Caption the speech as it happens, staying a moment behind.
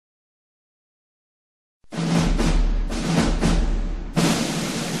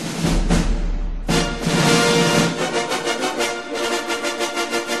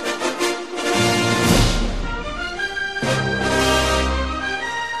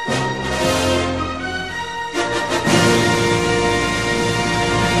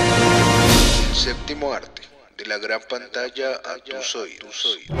parte, de la gran pantalla a tus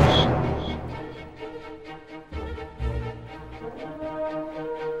oídos.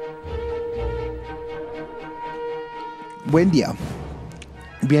 Buen día.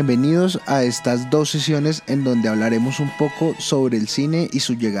 Bienvenidos a estas dos sesiones en donde hablaremos un poco sobre el cine y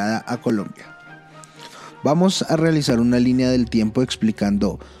su llegada a Colombia. Vamos a realizar una línea del tiempo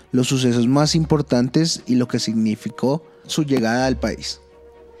explicando los sucesos más importantes y lo que significó su llegada al país.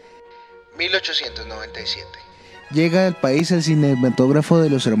 1897. Llega al país el cinematógrafo de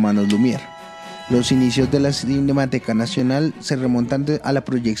los hermanos Lumière. Los inicios de la Cinemateca Nacional se remontan a la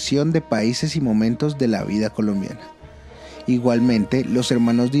proyección de países y momentos de la vida colombiana. Igualmente, los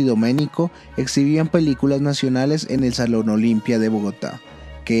hermanos Di Domenico exhibían películas nacionales en el Salón Olimpia de Bogotá,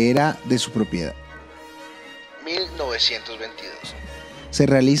 que era de su propiedad. 1922. Se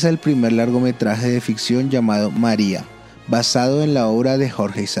realiza el primer largometraje de ficción llamado María, basado en la obra de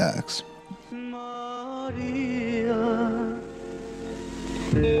Jorge Isaacs. María,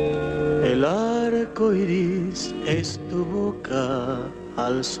 el arco iris es tu boca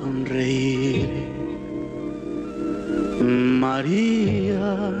al sonreír.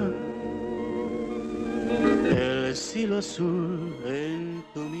 María, el cielo azul en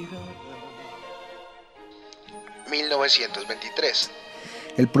tu mirada. 1923.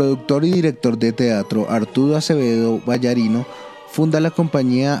 El productor y director de teatro Arturo Acevedo Vallarino funda la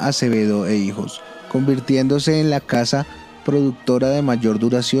compañía Acevedo e Hijos, convirtiéndose en la casa productora de mayor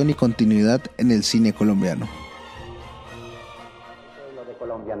duración y continuidad en el cine colombiano. El pueblo de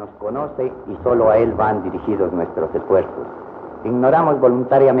Colombia nos conoce y solo a él van dirigidos nuestros esfuerzos. Ignoramos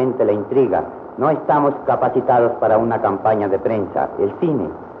voluntariamente la intriga, no estamos capacitados para una campaña de prensa. El cine,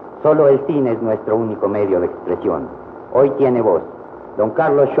 solo el cine es nuestro único medio de expresión. Hoy tiene voz. Don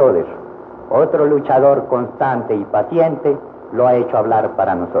Carlos Schroeder, otro luchador constante y paciente, lo ha hecho hablar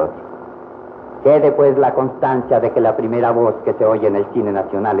para nosotros. Quede pues la constancia de que la primera voz que se oye en el cine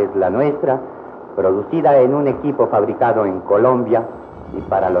nacional es la nuestra, producida en un equipo fabricado en Colombia y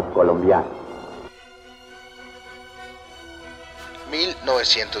para los colombianos.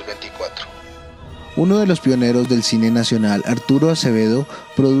 1924. Uno de los pioneros del cine nacional, Arturo Acevedo,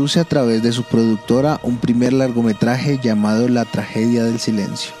 produce a través de su productora un primer largometraje llamado La tragedia del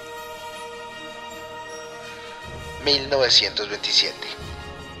silencio. 1927.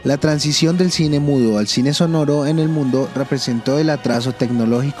 La transición del cine mudo al cine sonoro en el mundo representó el atraso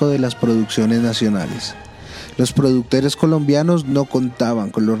tecnológico de las producciones nacionales. Los productores colombianos no contaban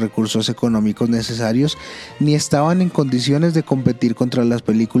con los recursos económicos necesarios ni estaban en condiciones de competir contra las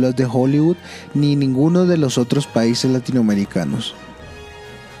películas de Hollywood ni ninguno de los otros países latinoamericanos.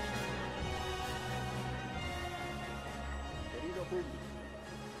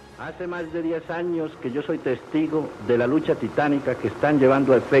 Hace más de 10 años que yo soy testigo de la lucha titánica que están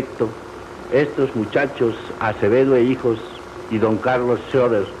llevando a efecto estos muchachos Acevedo e Hijos y don Carlos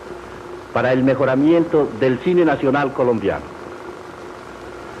Schroeder para el mejoramiento del cine nacional colombiano.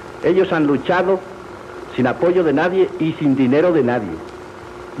 Ellos han luchado sin apoyo de nadie y sin dinero de nadie.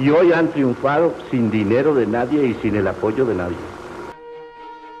 Y hoy han triunfado sin dinero de nadie y sin el apoyo de nadie.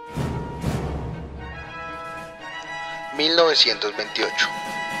 1928.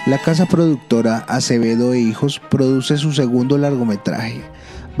 La casa productora Acevedo e Hijos produce su segundo largometraje,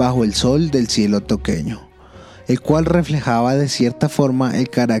 Bajo el sol del cielo toqueño, el cual reflejaba de cierta forma el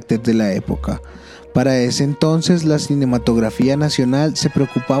carácter de la época. Para ese entonces la cinematografía nacional se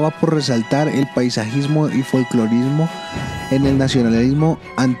preocupaba por resaltar el paisajismo y folclorismo en el nacionalismo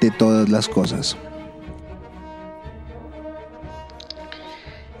ante todas las cosas.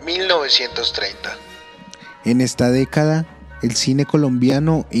 1930. En esta década, el cine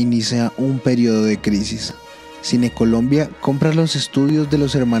colombiano inicia un periodo de crisis. Cine Colombia compra los estudios de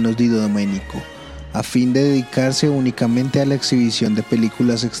los hermanos Di Domenico, a fin de dedicarse únicamente a la exhibición de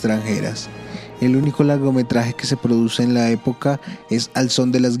películas extranjeras. El único largometraje que se produce en la época es Al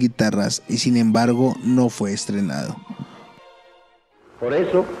son de las guitarras y sin embargo no fue estrenado. Por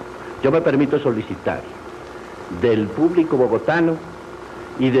eso yo me permito solicitar del público bogotano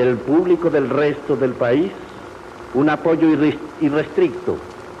y del público del resto del país un apoyo irrestricto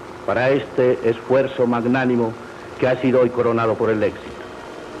para este esfuerzo magnánimo que ha sido hoy coronado por el éxito.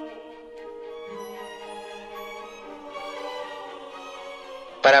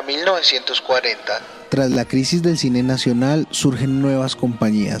 Para 1940, tras la crisis del cine nacional surgen nuevas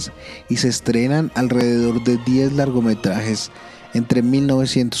compañías y se estrenan alrededor de 10 largometrajes entre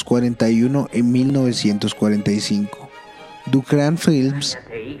 1941 y 1945. Gran Films.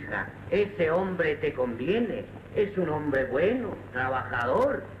 Cállate, hija. Ese hombre te conviene. Es un hombre bueno,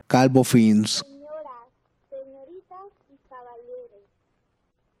 trabajador. Calvo Films. Señoras, señoritas y caballeros,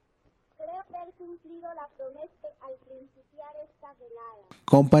 creo haber cumplido la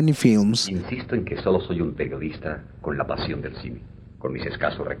Company Films. Insisto en que solo soy un periodista con la pasión del cine. Con mis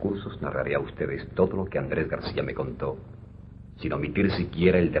escasos recursos narraré a ustedes todo lo que Andrés García me contó, sin omitir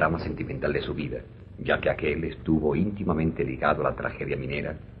siquiera el drama sentimental de su vida, ya que aquel estuvo íntimamente ligado a la tragedia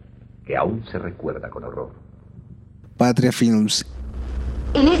minera, que aún se recuerda con horror. Patria Films.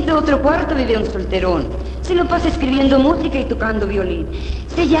 En este otro cuarto vive un solterón. Se lo pasa escribiendo música y tocando violín.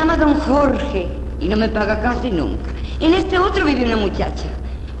 Se llama Don Jorge y no me paga casi nunca. En este otro vive una muchacha.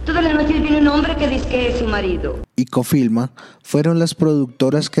 Todas las noches viene un hombre que dice que es su marido. Y Cofilma fueron las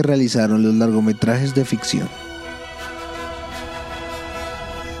productoras que realizaron los largometrajes de ficción.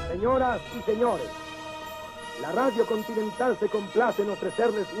 Señoras y señores, la Radio Continental se complace en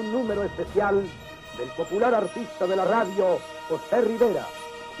ofrecerles un número especial del popular artista de la radio, José Rivera,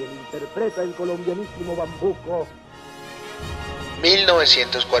 quien interpreta el colombianísimo bambuco.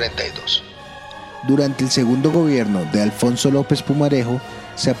 1942. Durante el segundo gobierno de Alfonso López Pumarejo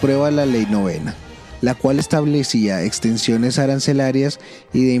se aprueba la Ley Novena, la cual establecía extensiones arancelarias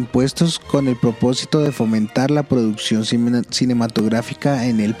y de impuestos con el propósito de fomentar la producción cinematográfica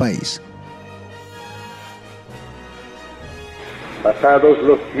en el país. Pasados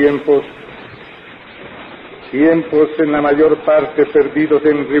los tiempos en la mayor parte perdidos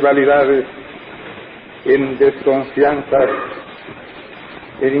en rivalidades, en desconfianzas,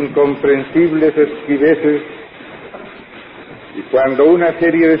 en incomprensibles esquiveces, y cuando una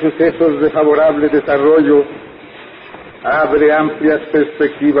serie de sucesos de favorable desarrollo abre amplias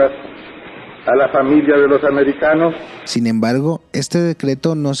perspectivas a la familia de los americanos. Sin embargo, este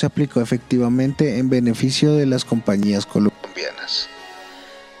decreto no se aplicó efectivamente en beneficio de las compañías colombianas.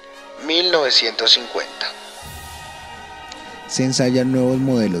 1950. Se ensayan nuevos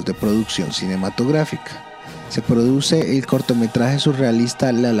modelos de producción cinematográfica. Se produce el cortometraje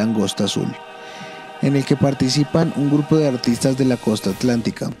surrealista La Langosta Azul, en el que participan un grupo de artistas de la costa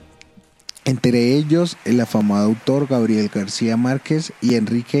atlántica, entre ellos el afamado autor Gabriel García Márquez y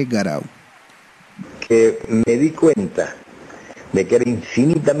Enrique Garau. Que me di cuenta de que era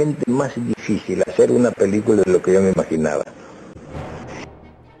infinitamente más difícil hacer una película de lo que yo me imaginaba.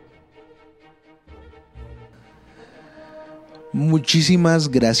 Muchísimas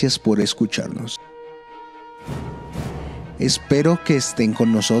gracias por escucharnos. Espero que estén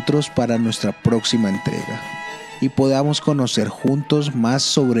con nosotros para nuestra próxima entrega y podamos conocer juntos más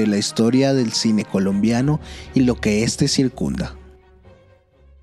sobre la historia del cine colombiano y lo que éste circunda.